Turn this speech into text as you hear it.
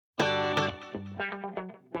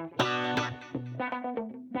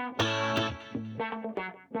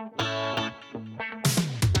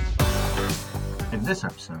this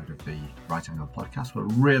episode of the Right Angle podcast, we're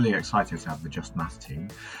really excited to have the Just Maths team,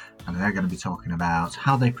 and they're going to be talking about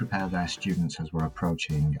how they prepare their students as we're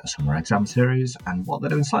approaching a summer exam series and what they're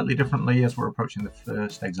doing slightly differently as we're approaching the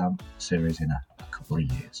first exam series in a couple of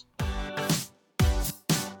years.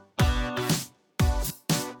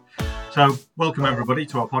 So, welcome everybody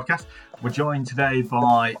to our podcast. We're joined today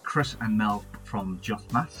by Chris and Mel from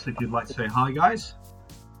Just Maths. If you'd like to say hi, guys.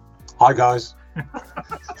 Hi, guys.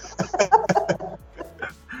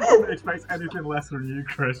 I wouldn't expect anything less from you,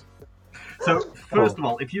 Chris. So, first of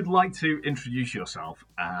all, if you'd like to introduce yourself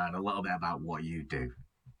and a little bit about what you do,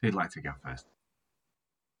 who'd like to go first?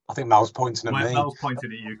 I think Mel's pointing at me. Mel's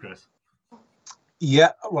pointing at you, Chris.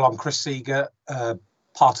 Yeah, well, I'm Chris Seager,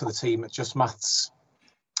 part of the team at Just Maths.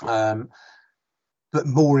 But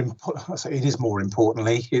it is more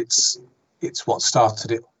importantly, it's what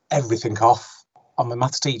started everything off. I'm a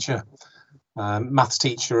maths teacher. Maths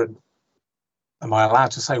teacher at, am I allowed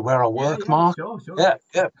to say where I work, Mark? Sure. Yeah,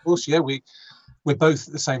 of course, yeah. We're both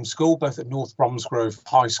at the same school, both at North Bromsgrove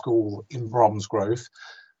High School in Bromsgrove.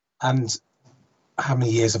 And how many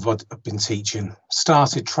years have I been teaching?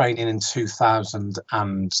 Started training in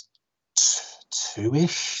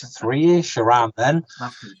 2002-ish, 3-ish, around then.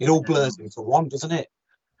 It all blurs into one, doesn't it?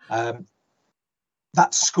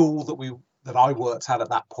 That school that I worked at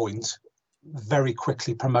that point, very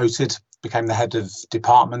quickly promoted, became the head of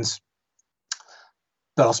department.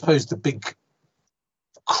 But I suppose the big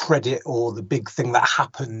credit or the big thing that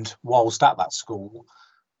happened whilst at that school,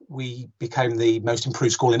 we became the most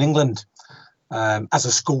improved school in England as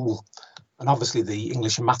a school. And obviously the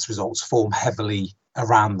English and maths results form heavily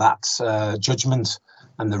around that judgment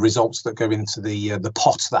and the results that go into the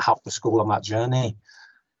pot that helped the school on that journey.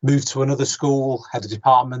 Moved to another school, head of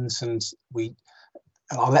department, and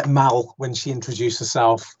I'll let Mal, when she introduced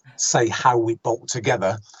herself, say how we bolt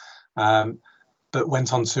together. But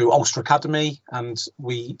went on to Ulster Academy and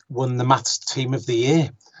we won the Maths Team of the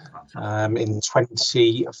Year in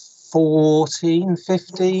 2014,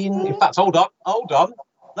 15. In fact, hold on.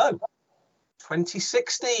 No,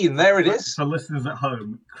 2016. There it is. So listeners at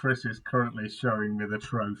home, Chris is currently showing me the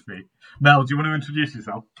trophy. Mel, do you want to introduce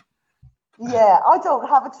yourself? Yeah, I don't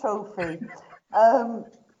have a trophy.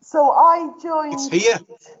 So I joined... It's here.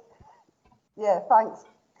 Yeah, thanks.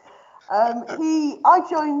 I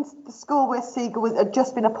joined the school where Seager had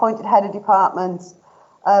just been appointed head of department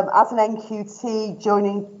as an NQT,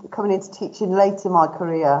 coming into teaching late in my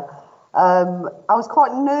career. I was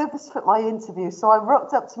quite nervous for my interview, so I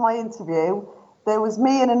rocked up to my interview. There was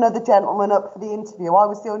me and another gentleman up for the interview. I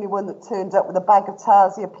was the only one that turned up with a bag of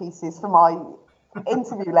tarsia pieces for my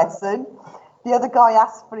interview lesson. The other guy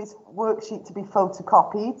asked for his worksheet to be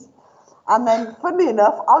photocopied. And then, funnily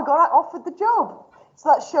enough, I got offered the job. So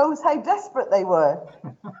that shows how desperate they were.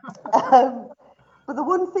 But the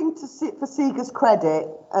one thing for Seager's credit,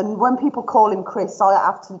 and when people call him Chris, I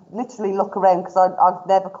have to literally look around because I've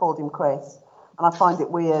never called him Chris, and I find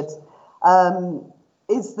it weird,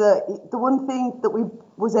 is that the one thing that he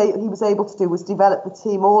was able to do was develop the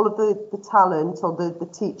team. All of the talent or the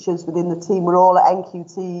teachers within the team were all at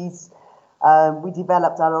NQTs. We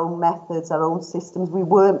developed our own methods, our own systems. We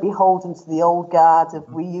weren't beholden to the old guard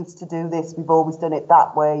of we used to do this, we've always done it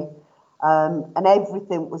that way. And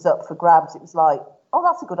everything was up for grabs. It was like, oh,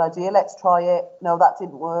 that's a good idea, let's try it. No, that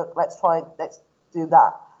didn't work, let's try it, let's do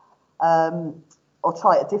that. Or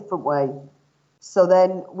try it a different way. So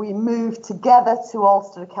then we moved together to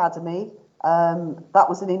Ulster Academy. That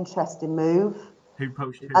was an interesting move. Who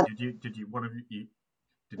poached who? Did you one of you?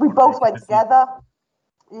 We both went together.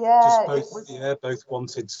 Yeah, both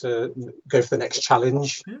wanted to go for the next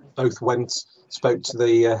challenge. Yeah. Both went, spoke to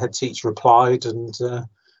the head teacher, applied, and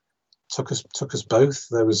took us both.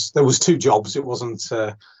 There was two jobs. It wasn't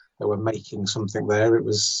they were making something there. It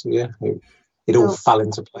was it all fell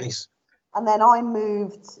into place. And then I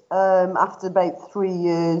moved after about 3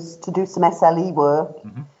 years to do some SLE work,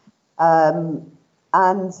 and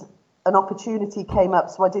an opportunity came up.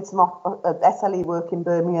 So I did some SLE work in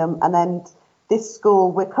Birmingham, and then. This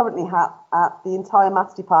school we're currently at, the entire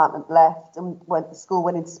maths department left and the school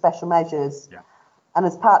went into special measures. Yeah. And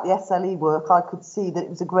as part of the SLE work, I could see that it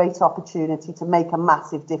was a great opportunity to make a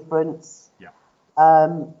massive difference. Yeah.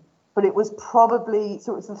 But it was it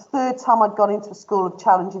was the third time I'd gone into a school of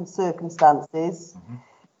challenging circumstances.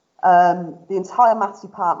 The entire maths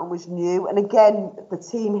department was new. And again, the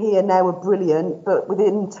team here now are brilliant, but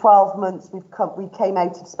within 12 months, we came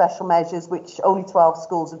out of special measures, which only 12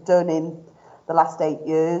 schools have done in the last 8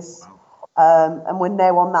 years, and we're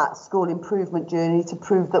now on that school improvement journey to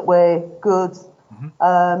prove that we're good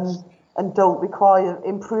and don't require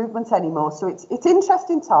improvement anymore. So it's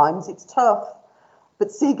interesting times, it's tough,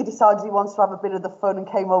 But Seager decided he wants to have a bit of the fun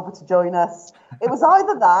and came over to join us. It was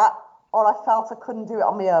either that or I felt I couldn't do it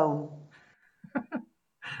on my own.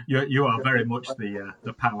 You are very much the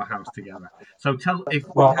powerhouse together. So tell if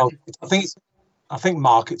I think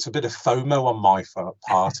Mark, it's a bit of FOMO on my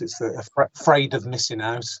part. It's afraid of missing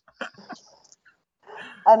out.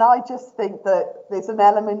 And I just think that there's an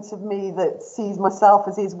element of me that sees myself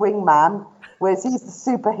as his wingman, whereas he's the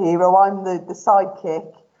superhero, I'm the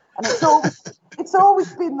sidekick. And it's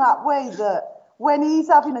always been that way, that when he's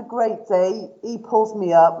having a great day, he pulls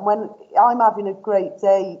me up. When I'm having a great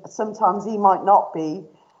day, sometimes he might not be.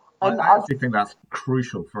 And I actually think that's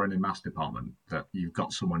crucial for any maths department, that you've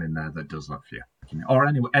got someone in there that does that for you, or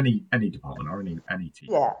any department or any team.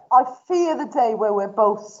 Yeah, I fear the day where we're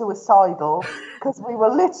both suicidal, because we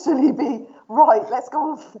will literally be right. Let's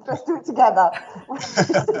do it together,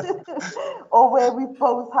 or where we've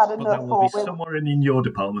both had enough. There will be someone in your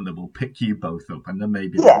department that will pick you both up, and then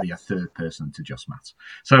maybe there'll be a third person to Just Maths.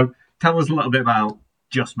 So tell us a little bit about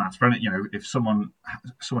Just Maths. For if someone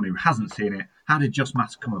who hasn't seen it, how did Just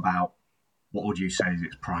Maths come about? What would you say is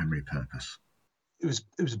its primary purpose? It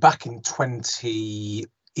was back in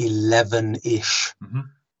 2011-ish. Mm-hmm.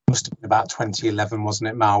 Must have been about 2011, wasn't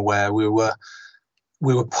it, Mal? Where we were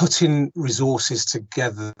putting resources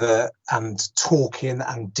together and talking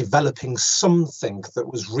and developing something that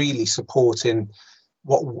was really supporting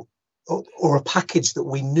or a package that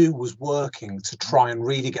we knew was working to try and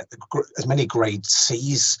really get as many grade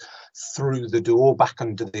C's through the door back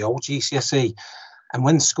under the old GCSE. And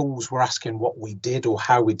when schools were asking what we did or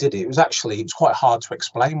how we did it, it was quite hard to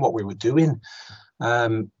explain what we were doing,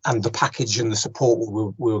 and the package and the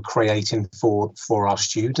support we were creating for our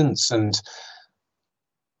students. And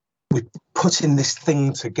we putting this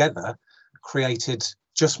thing together, created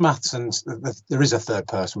Just Maths, and there is a third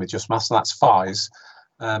person with Just Maths, and that's Fies.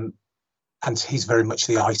 And he's very much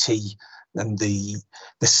the IT and the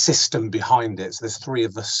system behind it. So there's three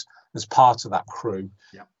of us as part of that crew.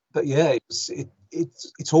 Yeah. But yeah,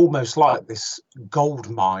 it's almost like this gold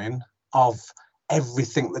mine of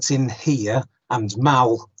everything that's in here and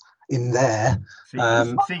Mal in there.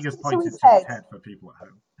 Seager's pointed to his head for people at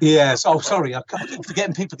home. Yes. Oh, sorry. I'm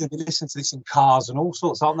forgetting people are going to be listening to this in cars and all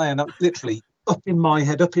sorts, aren't they? And literally up in my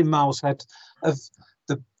head, up in Mal's head, of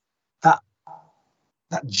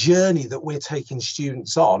that journey that we're taking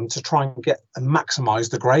students on to try and get and maximise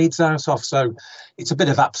the grades out of. So it's a bit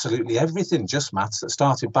of absolutely everything, Just Maths, that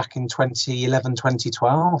started back in 2011,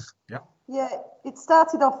 2012. Yeah. Yeah, it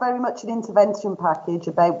started off very much an intervention package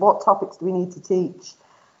about what topics do we need to teach.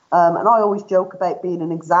 And I always joke about being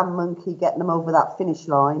an exam monkey, getting them over that finish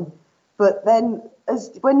line. But then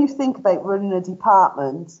when you think about running a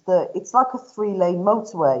department, that it's like a 3-lane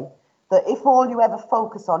motorway, that if all you ever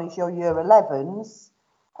focus on is your year 11s,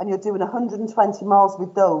 and you're doing 120 miles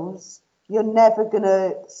with those, you're never going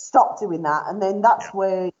to stop doing that. And then that's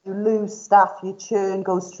where you lose staff, your churn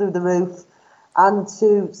goes through the roof. And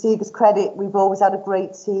to Seager's credit, we've always had a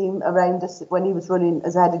great team around us when he was running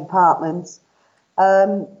as head of department.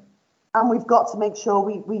 And we've got to make sure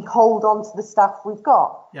we hold on to the staff we've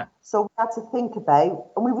got. Yeah. So we had to think about,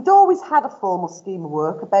 and we would always had a formal scheme of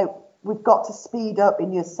work about we've got to speed up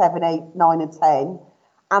in year 7, 8, 9 and 10.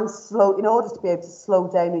 And slow in order to be able to slow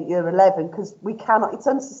down at year 11, because we cannot, it's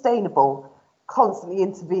unsustainable constantly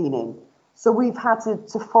intervening. So we've had to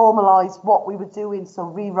formalise what we were doing. So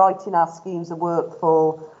rewriting our schemes of work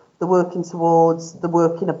for the working towards, the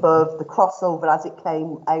working above, the crossover as it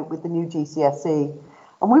came out with the new GCSE.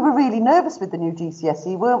 And we were really nervous with the new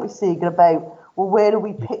GCSE, weren't we, Seager, about, well, where are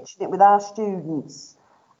we pitching it with our students?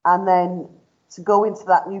 And then to go into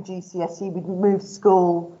that new GCSE, we'd moved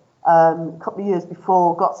school a couple of years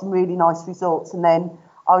before, got some really nice results, and then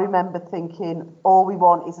I remember thinking all we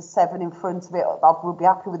want is a 7 in front of it. We'll be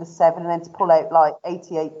happy with a 7, and then to pull out like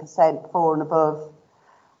 88% 4 and above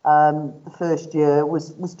the first year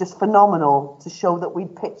was just phenomenal, to show that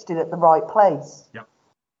we'd pitched it at the right place. Yep.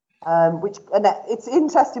 It's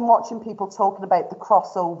interesting watching people talking about the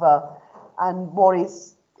crossover, and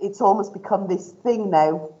it's almost become this thing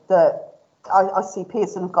now that I see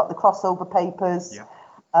Pearson have got the crossover papers. Yep.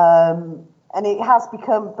 And it has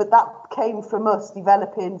become, but that came from us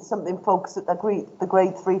developing something focused at the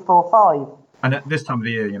grade 3, 4, 5. And at this time of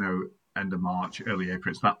the year, end of March, early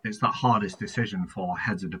April, it's that hardest decision for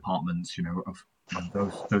heads of departments, of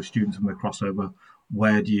those students in the crossover.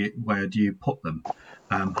 Where do you put them?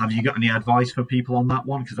 Have you got any advice for people on that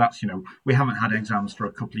one? Because that's, we haven't had exams for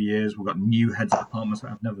a couple of years. We've got new heads of departments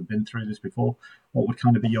that have never been through this before. What would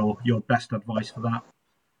kind of be your best advice for that?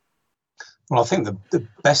 Well, I think the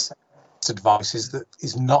best advice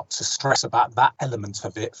is not to stress about that element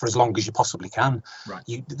of it for as long as you possibly can. Right.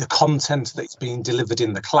 The content that's being delivered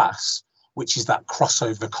in the class, which is that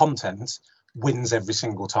crossover content, wins every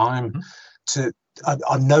single time.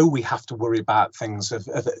 I know we have to worry about things of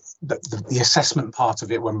the assessment part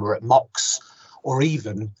of it when we're at mocks, or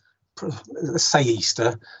even let's say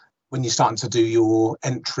Easter, when you're starting to do your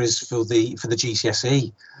entries for the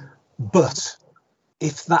GCSE. But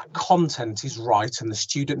if that content is right and the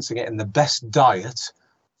students are getting the best diet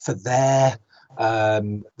for their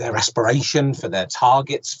aspiration, for their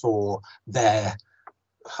targets, for their,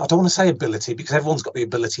 I don't want to say ability, because everyone's got the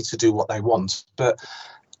ability to do what they want, but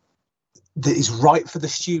that is right for the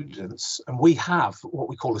students. And we have what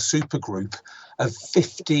we call a super group of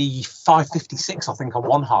 55, 56, I think, on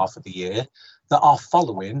one half of the year that are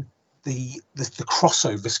following the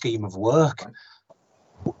crossover scheme of work. Right.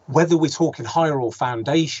 Whether we're talking higher or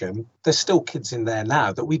foundation, there's still kids in there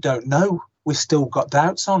now that we don't know. We've still got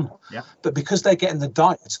doubts on. Yeah. But because they're getting the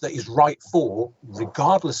diet that is right for,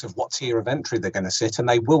 regardless of what tier of entry they're going to sit, and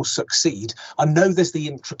they will succeed. I know there's the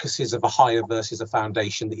intricacies of a higher versus a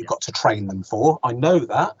foundation that you've got to train them for. I know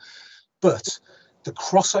that. But the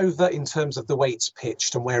crossover in terms of the way it's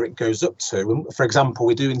pitched and where it goes up to, and for example,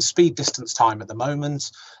 we're doing speed distance time at the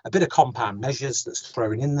moment, a bit of compound measures that's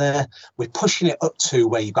thrown in there. We're pushing it up to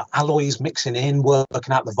where you've got alloys mixing in,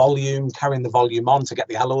 working out the volume, carrying the volume on to get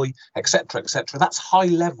the alloy, etc., etc. That's high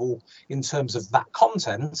level in terms of that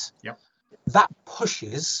content. Yep. That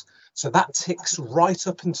pushes, so that ticks right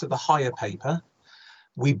up into the higher paper.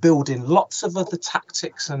 We build in lots of other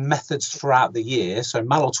tactics and methods throughout the year. So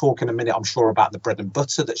Mal will talk in a minute, I'm sure, about the bread and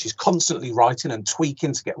butter that she's constantly writing and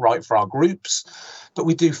tweaking to get right for our groups. But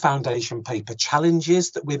we do foundation paper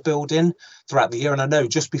challenges that we're building throughout the year. And I know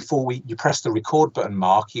just before you press the record button,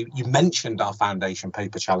 Mark, you mentioned our foundation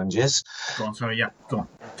paper challenges. Go on, sorry, go on.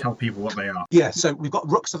 Tell people what they are. Yeah, so we've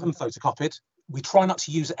got rooks of them photocopied. We try not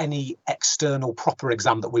to use any external proper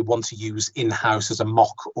exam that we want to use in-house as a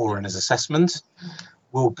mock or as assessment.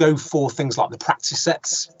 We'll go for things like the practice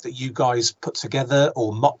sets that you guys put together,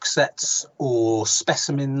 or mock sets, or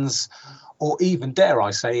specimens, or even, dare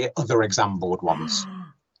I say it, other exam board ones.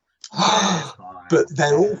 But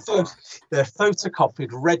they're photocopied,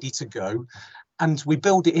 ready to go, and we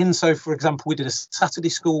build it in. So, for example, we did a Saturday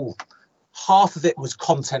school. Half of it was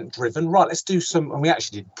content driven. Right, let's do some, and we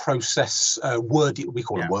actually did process wordy, we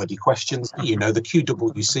call them wordy questions. You know, the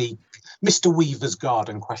QWC, Mr. Weaver's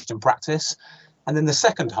Garden question practice. And then the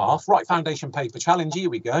second half, right, foundation paper challenge, here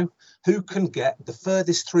we go. Who can get the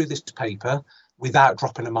furthest through this paper without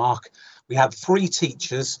dropping a mark? We had 3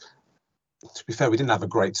 teachers. To be fair, we didn't have a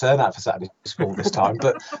great turnout for Saturday school this time,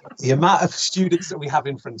 but the amount of students that we have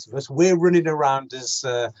in front of us, we're running around as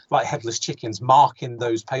like headless chickens, marking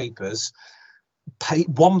those papers,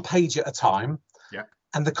 one page at a time. Yeah.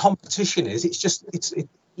 And the competition is, it's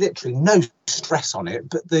literally no stress on it,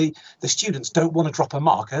 but the students don't want to drop a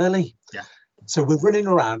mark early. Yeah. So we're running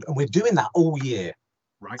around and we're doing that all year.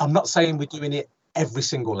 Right. I'm not saying we're doing it every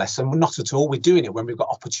single lesson. We're not at all. We're doing it when we've got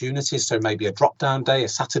opportunities. So maybe a drop down day, a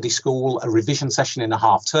Saturday school, a revision session in a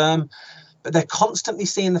half term. But they're constantly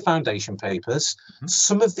seeing the foundation papers. Mm-hmm.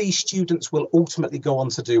 Some of these students will ultimately go on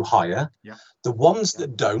to do higher. Yeah. The ones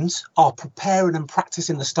that don't are preparing and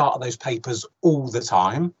practicing the start of those papers all the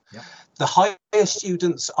time. Yeah. The higher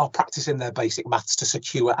students are practicing their basic maths to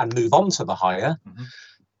secure and move on to the higher. Mm-hmm.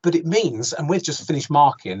 But it means, and we've just finished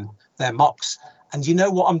marking their mocks, and you know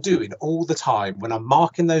what I'm doing all the time when I'm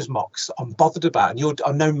marking those mocks, I'm bothered about, and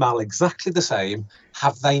I know Mal exactly the same,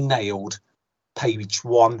 have they nailed page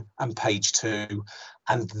 1 and page 2?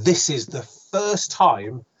 And this is the first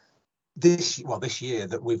time this year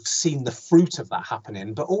that we've seen the fruit of that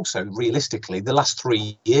happening, but also realistically, the last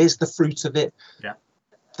 3 years, the fruit of it,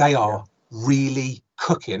 they are really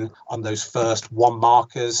cooking on those first 1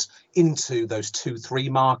 markers into those 2-3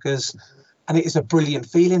 markers, and it is a brilliant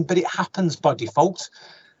feeling, but it happens by default.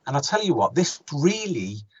 And I'll tell you what, this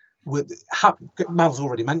really Mal's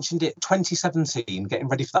already mentioned it, 2017, getting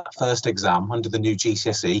ready for that first exam under the new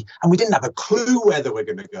GCSE, and we didn't have a clue whether we're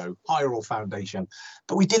going to go higher or foundation,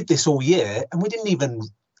 but we did this all year, and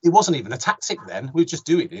it wasn't even a tactic then. We were just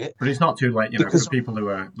doing it. But it's not too late, for people who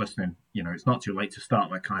are listening, it's not too late to start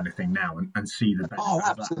that kind of thing now and see the benefit. Oh,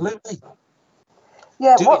 absolutely.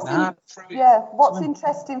 Yeah, what's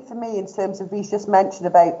interesting for me in terms of he's just mentioned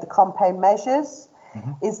about the compound measures,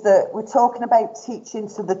 mm-hmm. is that we're talking about teaching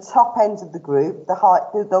to the top ends of the group,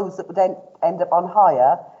 those that would end up on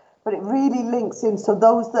higher, but it really links in. So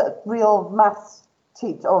those that are real maths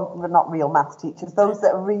teachers, or not real maths teachers, those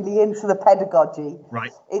that are really into the pedagogy.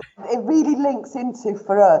 Right. It really links into,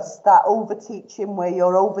 for us, that over-teaching where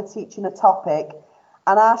you're over-teaching a topic,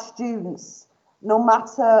 and our students, no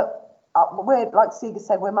matter, like Seager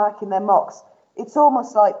said, we're marking their mocks. It's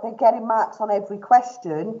almost like they're getting marks on every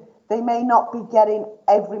question. They may not be getting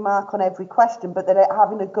every mark on every question, but they're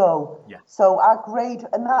having a go. Yeah. So our grade,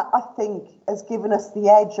 and that I think has given us the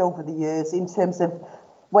edge over the years in terms of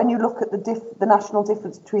when you look at the national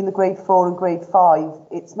difference between the grade 4 and grade 5,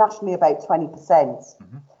 it's nationally about 20%.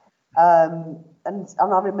 Mm-hmm. And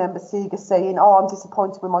I remember Seager saying, "Oh, I'm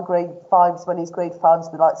disappointed with my grade 5s when his grade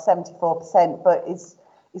 5s were like 74%, but his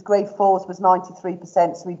grade 4s was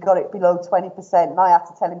 93%, so he got it below 20%, and I had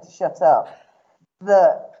to tell him to shut up."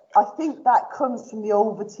 I think that comes from the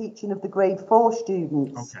over-teaching of the grade 4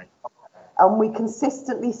 students. Okay. And we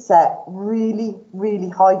consistently set really, really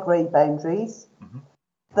high grade boundaries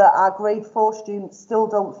that our grade 4 students still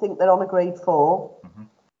don't think they're on a grade 4,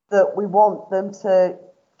 that we want them to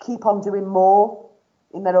keep on doing more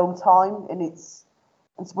in their own time. And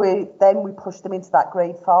then we push them into that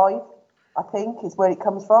grade 5, I think, is where it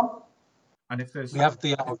comes from. And if there's... We have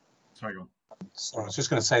the... Sorry, go on. Sorry, I was just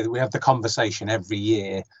going to say that we have the conversation every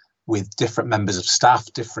year with different members of staff,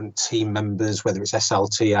 different team members, whether it's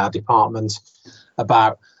SLT, our department,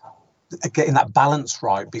 about getting that balance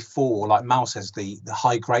right before, like Mal says, the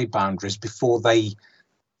high grade boundaries, before they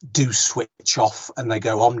do switch off and they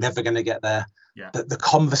go, "I'm never going to get there." Yeah. The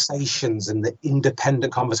conversations and the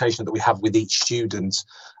independent conversation that we have with each student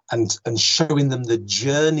and showing them the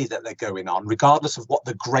journey that they're going on, regardless of what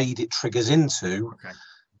the grade it triggers into. Okay.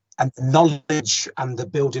 And the knowledge and the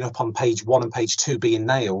building up on page 1 and page 2 being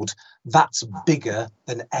nailed, that's bigger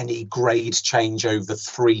than any grade change over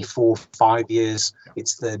 3, 4, 5 years. Yeah.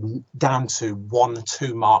 It's the down to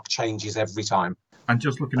 1-2 mark changes every time. And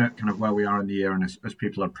just looking at kind of where we are in the year and as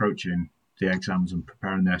people are approaching the exams and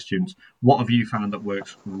preparing their students, what have you found that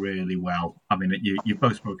works really well? I mean, you've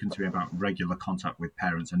both spoken to me about regular contact with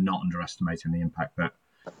parents and not underestimating the impact that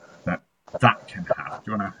can have.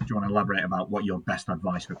 Do you want to elaborate about what your best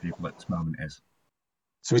advice for people at this moment is?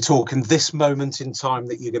 So we're talking this moment in time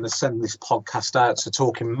that you're going to send this podcast out. So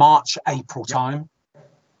talking March, April time.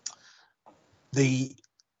 The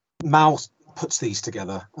Mal puts these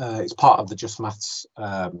together. It's part of the Just Maths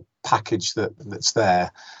package that's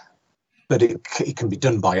there. But it can be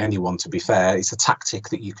done by anyone, to be fair. It's a tactic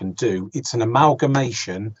that you can do. It's an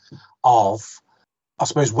amalgamation of, I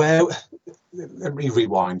suppose, let me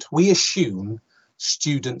rewind. We assume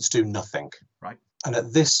students do nothing. Right. And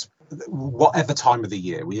at this, whatever time of the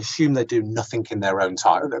year, we assume they do nothing in their own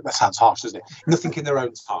time. That sounds harsh, doesn't it? Nothing in their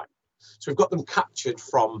own time. So we've got them captured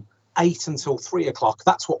from 8 until 3 o'clock.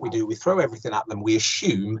 That's what we do. We throw everything at them. We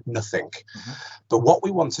assume nothing. Mm-hmm. But what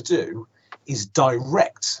we want to do is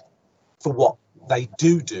direct for what they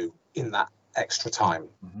do in that extra time.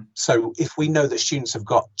 Mm-hmm. So if we know that students have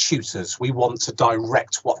got tutors, we want to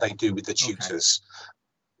direct what they do with the tutors.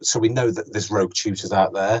 Okay. So we know that there's rogue tutors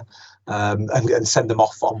out there, and send them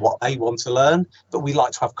off on what they want to learn. But we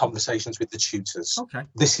like to have conversations with the tutors. Okay.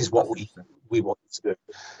 This is what we want to do.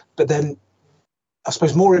 But then, I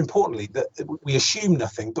suppose more importantly, that we assume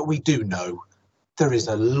nothing, but we do know there is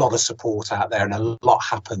a lot of support out there and a lot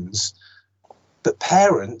happens. But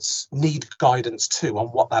parents need guidance too on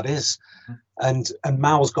what that is. Mm-hmm. And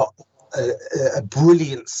Mal's got a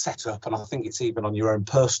brilliant setup, and I think it's even on your own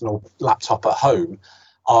personal laptop at home,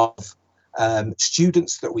 of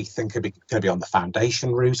students that we think are going to be on the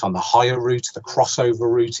foundation route, on the higher route, the crossover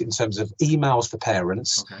route in terms of emails for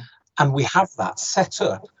parents. Okay. And we have that set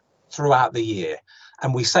up throughout the year.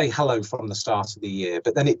 And we say hello from the start of the year,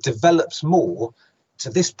 but then it develops more to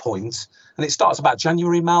this point, and it starts about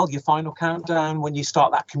January, Mal, your final countdown, when you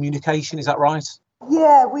start that communication. Is that right?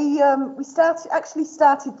 Yeah, we started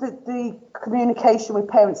the communication with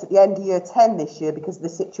parents at the end of year 10 this year because of the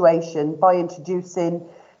situation, by introducing.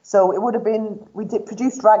 So it would have been,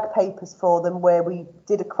 produced rag papers for them where we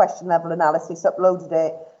did a question level analysis, uploaded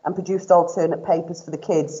it, and produced alternate papers for the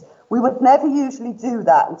kids. We would never usually do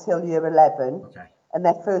that until year 11. Okay. And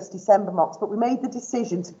their first December mocks, but we made the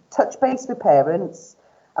decision to touch base with parents,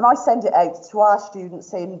 and I send it out to our students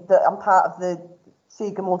saying that I'm part of the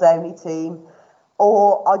Seager Muldowney team,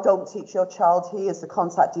 or I don't teach your child, here's the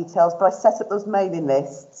contact details, but I set up those mailing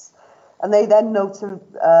lists, and they then know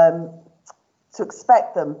to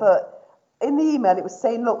expect them. But in the email it was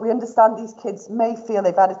saying, look, we understand these kids may feel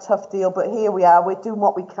they've had a tough deal, but here we are, we're doing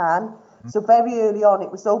what we can. Mm-hmm. So very early on it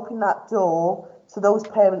was open that door to those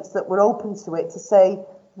parents that were open to it, to say,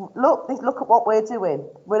 look at what we're doing.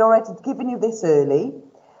 We're already giving you this early.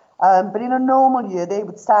 But in a normal year, they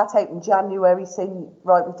would start out in January saying,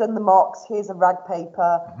 right, we've done the mocks, here's a rag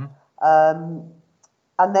paper.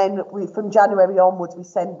 And then from January onwards, we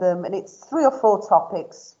send them, and it's 3 or 4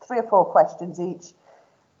 topics, 3 or 4 questions each.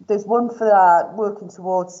 There's one for our working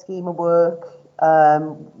towards scheme of work,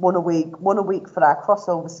 one a week for our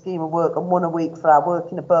crossover scheme of work, and one a week for our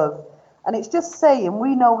working above. And it's just saying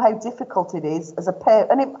we know how difficult it is as a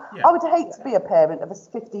parent. And I would hate to be a parent of a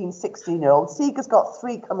 15, 16-year-old. Seager's got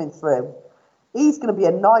 3 coming through. He's going to be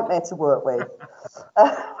a nightmare to work with.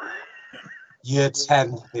 Year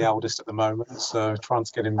 10, the eldest at the moment, so trying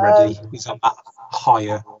to get him ready. He's on that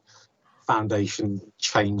higher foundation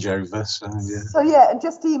changeover. And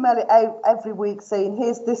just email it out every week saying,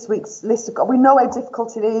 here's this week's list. We know how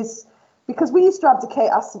difficult it is, because we used to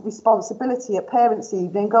abdicate our responsibility at Parents'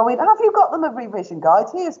 Evening, going, have you got them a revision guide?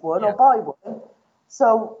 Here's one, or buy one.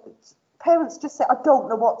 So parents just say, I don't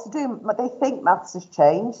know what to do. They think maths has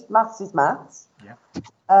changed. Maths is maths.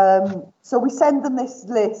 So we send them this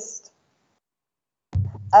list.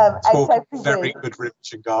 Very good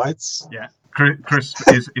revision guides. Yeah, Chris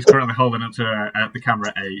is currently holding up to the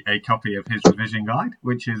camera a copy of his revision guide,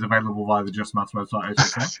 which is available via the Just Maths website,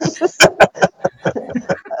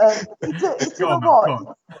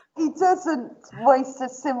 He doesn't waste a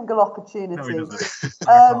single opportunity. No, he doesn't.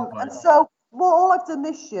 And so all I've done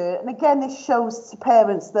this year, and again, this shows to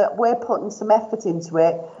parents that we're putting some effort into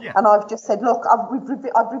it. And I've just said, look,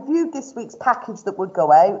 I've reviewed this week's package that would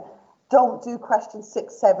go out. Don't do questions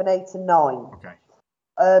 6, 7, 8, and 9.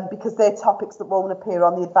 Because they're topics that won't appear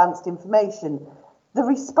on the advanced information. The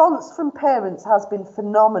response from parents has been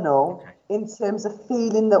phenomenal in terms of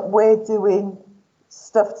feeling that we're doing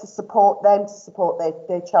stuff to support them, to support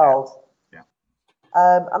their child.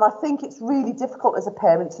 And I think it's really difficult as a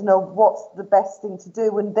parent to know what's the best thing to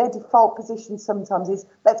do. And their default position sometimes is,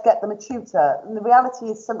 let's get them a tutor. And the reality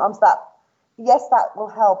is sometimes that will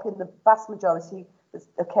help in the vast majority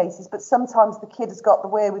of cases, but sometimes the kid has got the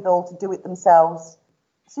wherewithal to do it themselves.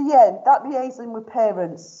 So that liaison with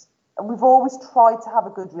parents, and we've always tried to have a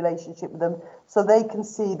good relationship with them so they can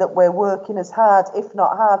see that we're working as hard, if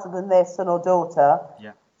not harder than their son or daughter,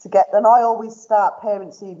 to get them. I always start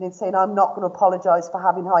Parents' Evening saying I'm not going to apologise for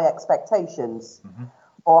having high expectations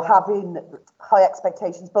or having high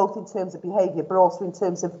expectations both in terms of behaviour but also in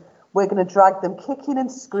terms of we're going to drag them kicking and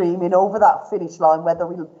screaming over that finish line,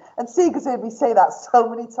 and Seager's heard me say that so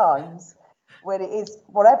many times, when it is,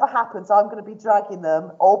 whatever happens, I'm going to be dragging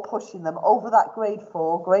them or pushing them over that grade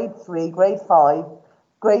 4, grade 3, grade 5,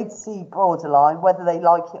 grade C borderline, whether they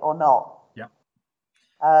like it or not.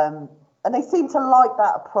 And they seem to like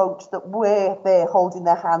that approach, that we're there holding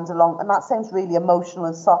their hand along, and that sounds really emotional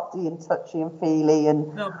and softy and touchy and feely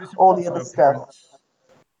and all the other stuff.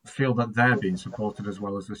 Feel that they're being supported as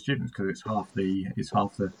well as the students, because it's half the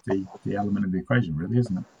element of the equation, really,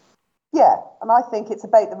 isn't it? And I think it's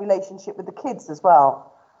about the relationship with the kids as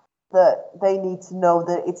well, that they need to know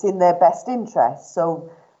that it's in their best interest.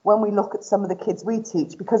 So when we look at some of the kids we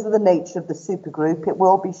teach, because of the nature of the supergroup, it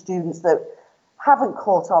will be students that haven't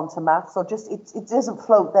caught on to maths, or just it doesn't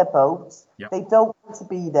float their boat. They don't want to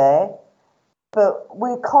be there. But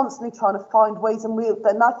we're constantly trying to find ways, and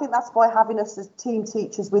I think that's why having us as team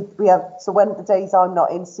teachers, so when the days I'm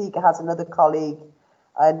not in, Seager has another colleague,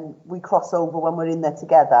 and we cross over when we're in there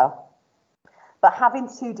together. But having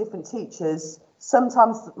 2 different teachers,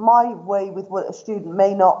 sometimes my way with what a student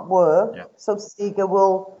may not work, so Seager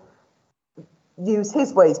will use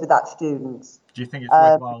his ways with that student. Do you think it's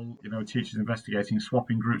worthwhile, teachers investigating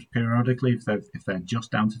swapping groups periodically if they're just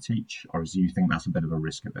down to teach, or do you think that's a bit of a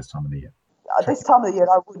risk at this time of the year? At this time of the year,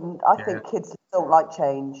 I wouldn't. I think kids don't like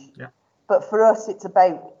change. But for us, it's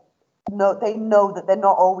about they know that they're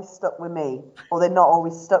not always stuck with me, or they're not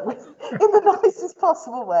always stuck with in the nicest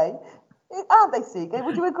possible way, aren't they, Seager?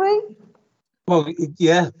 Would you agree? Well,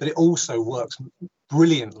 but it also works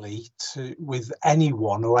brilliantly with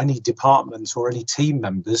anyone or any department or any team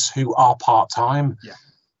members who are part-time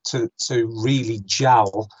to really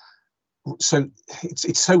gel. So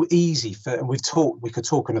it's so easy and we could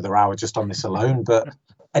talk another hour just on this alone, but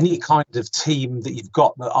any kind of team that you've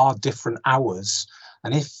got that are different hours,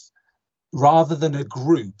 and if rather than a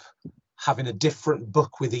group having a different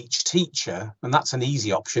book with each teacher, and that's an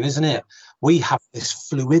easy option, isn't it? We have this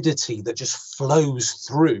fluidity that just flows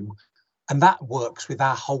through, and that works with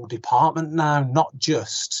our whole department now, not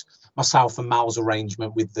just myself and Mal's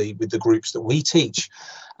arrangement with the groups that we teach.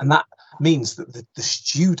 And means that the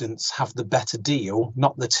students have the better deal,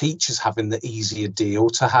 not the teachers having the easier deal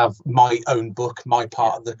to have my own book, my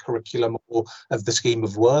part of the curriculum or of the scheme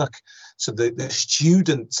of work. So the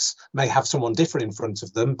students may have someone different in front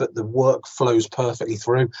of them, but the work flows perfectly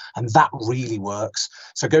through, and that really works.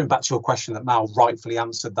 So going back to your question that Mal rightfully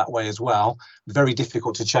answered that way as well, very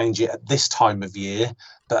difficult to change it at this time of year,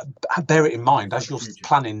 but bear it in mind as you're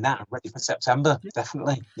planning now, ready for September,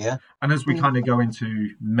 definitely, yeah. And as we kind of go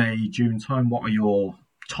into May, June time, what are your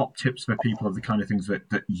top tips for people of the kind of things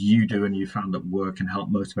that you do and you found that work and help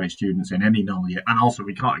motivate students in any non-year? And also,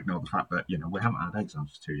 we can't ignore the fact that, you know, we haven't had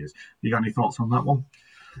exams for 2 years. You got any thoughts on that one?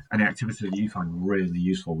 Any activities that you find really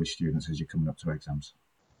useful with students as you're coming up to exams?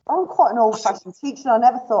 I'm quite an old-fashioned teacher, and I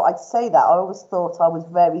never thought I'd say that. I always thought I was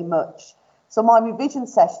very much... So my revision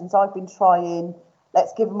sessions, I've been trying,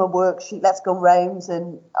 let's give them a worksheet, let's go round,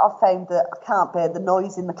 and I found that I can't bear the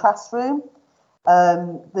noise in the classroom.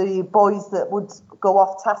 The boys that would go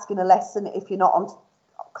off task in a lesson, if you're not on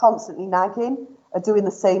constantly nagging, are doing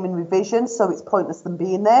the same in revision, so it's pointless them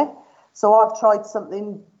being there. So I've tried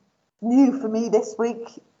something new for me this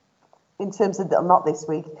week, in terms of, not this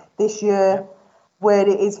week, this year, where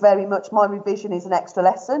it is very much my revision is an extra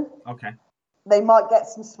lesson. Okay. They might get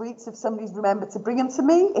some sweets if somebody's remembered to bring them to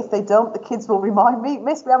me. If they don't, the kids will remind me,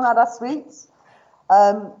 Miss, we haven't had our sweets.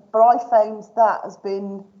 But I found that has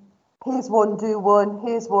been, here's one, do one,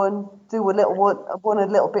 here's one, do a little one a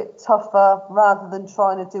little bit tougher, rather than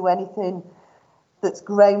trying to do anything that's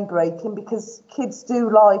groundbreaking, because kids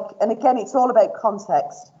do like, and again, it's all about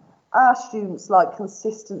context. Our students like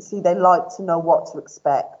consistency. They like to know what to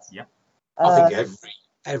expect. Yeah. I think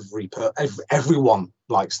everyone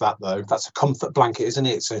likes that, though. That's a comfort blanket, isn't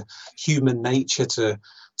it? It's a human nature to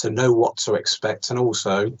know what to expect, and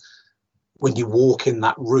also when you walk in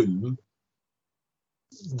that room,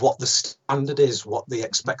 what the standard is, what the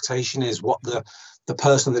expectation is, what the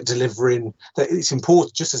person that delivering, that it's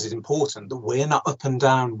important, just as it's important that we're not up and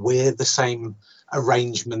down, we're the same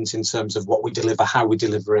arrangement in terms of what we deliver, how we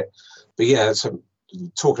deliver it. But yeah, so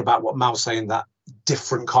talking about what Mal's saying, that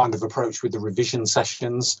different kind of approach with the revision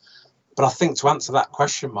sessions. But I think to answer that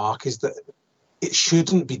question, Mark, is that it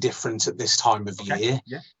shouldn't be different at this time of year.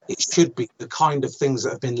 Yeah. It should be the kind of things that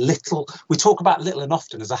have been little. We talk about little and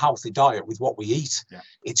often as a healthy diet with what we eat. Yeah.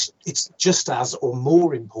 It's just as or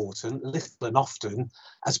more important, little and often,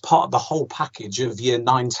 as part of the whole package of year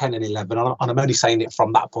 9, 10 and 11. And I'm only saying it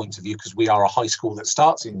from that point of view because we are a high school that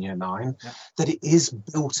starts in year 9, that it is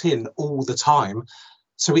built in all the time.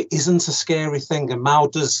 So it isn't a scary thing. And Mal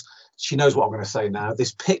she knows what I'm going to say now,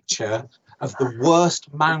 this picture of the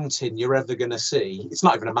worst mountain you're ever going to see. It's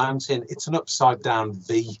not even a mountain, it's an upside down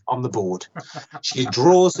V on the board. She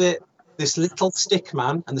draws it, this little stick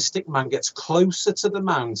man, and the stick man gets closer to the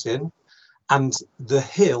mountain, and the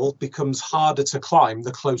hill becomes harder to climb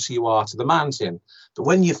the closer you are to the mountain. But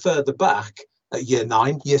when you're further back at year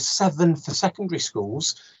 9, year 7 for secondary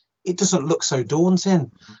schools, it doesn't look so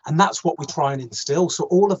daunting. And that's what we try and instill. So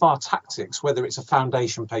all of our tactics, whether it's a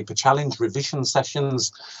foundation paper challenge, revision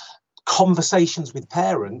sessions, conversations with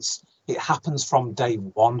parents, it happens from day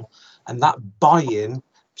one. And that buy-in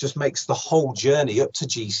just makes the whole journey up to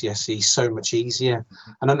GCSE so much easier.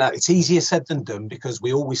 And I know it's easier said than done, because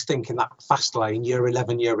we always think in that fast lane, year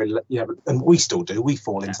 11, and we still do, we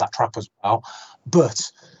fall into that trap as well.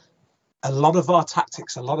 But a lot of our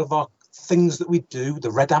tactics, a lot of our things that we do,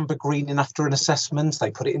 the red, amber, green in after an assessment,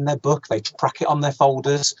 they put it in their book, they track it on their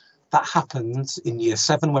folders. That happens in year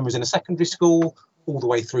 7 when we was in a secondary school, all the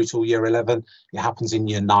way through to year 11. It happens in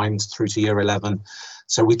year 9 through to year 11.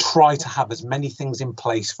 So we try to have as many things in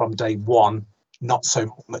place from day one, not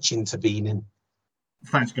so much intervening.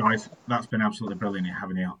 Thanks, guys. That's been absolutely brilliant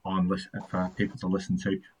having you on for people to listen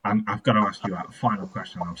to. And I've got to ask you a final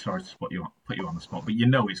question. I'm sorry to put you on the spot, but you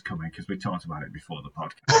know it's coming because we talked about it before the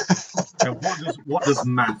podcast. So what does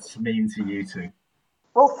maths mean to you two?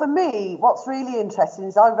 Well, for me, what's really interesting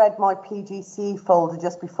is I read my PGC folder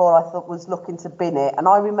just before I was looking to bin it, and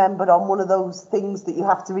I remembered on one of those things that you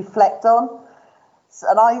have to reflect on.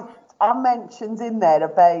 And I mentioned in there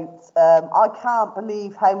about I can't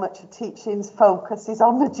believe how much of teaching's focus is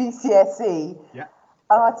on the GCSE. Yeah.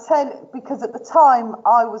 And I tell you, because at the time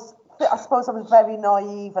I suppose I was very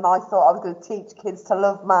naive, and I thought I was going to teach kids to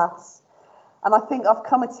love maths. And I think I've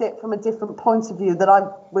come at it from a different point of view,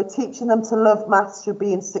 that we're teaching them to love maths through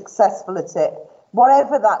being successful at it,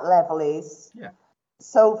 whatever that level is. Yeah.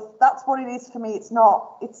 So that's what it is for me. It's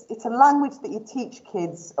a language that you teach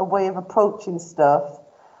kids, a way of approaching stuff,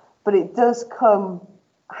 but it does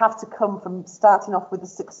have to come from starting off with the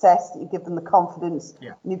success, that you give them the confidence,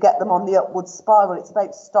 and you get them on the upward spiral. It's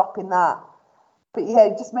about stopping that But yeah,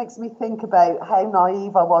 it just makes me think about how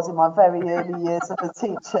naive I was in my very early years as a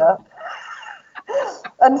teacher.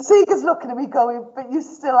 And Seager's looking at me going, but you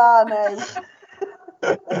still are now.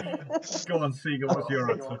 Go on, Seager, what's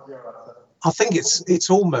your answer? I think it's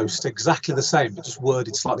almost exactly the same, but just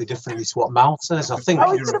worded slightly differently to what Mal says. I think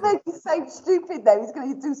he's going to make you sound stupid now. He's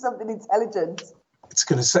going to do something intelligent. It's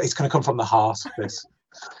going to come from the heart. This,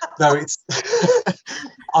 no, it's.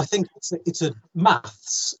 I think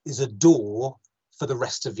maths is a door for the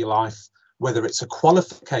rest of your life. Whether it's a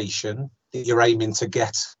qualification that you're aiming to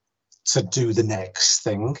get to do the next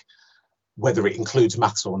thing, whether it includes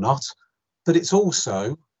maths or not, but it's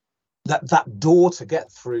also that door to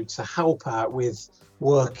get through to help out with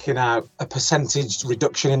working out a percentage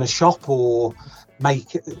reduction in a shop or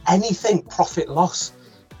make anything profit loss.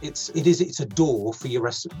 It's a door for the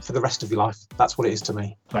rest of your life. That's what it is to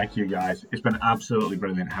me. Thank you, guys. It's been absolutely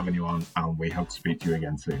brilliant having you on, and we hope to speak to you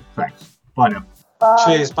again soon. Thanks. Bye now. Bye.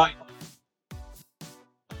 Cheers. Bye.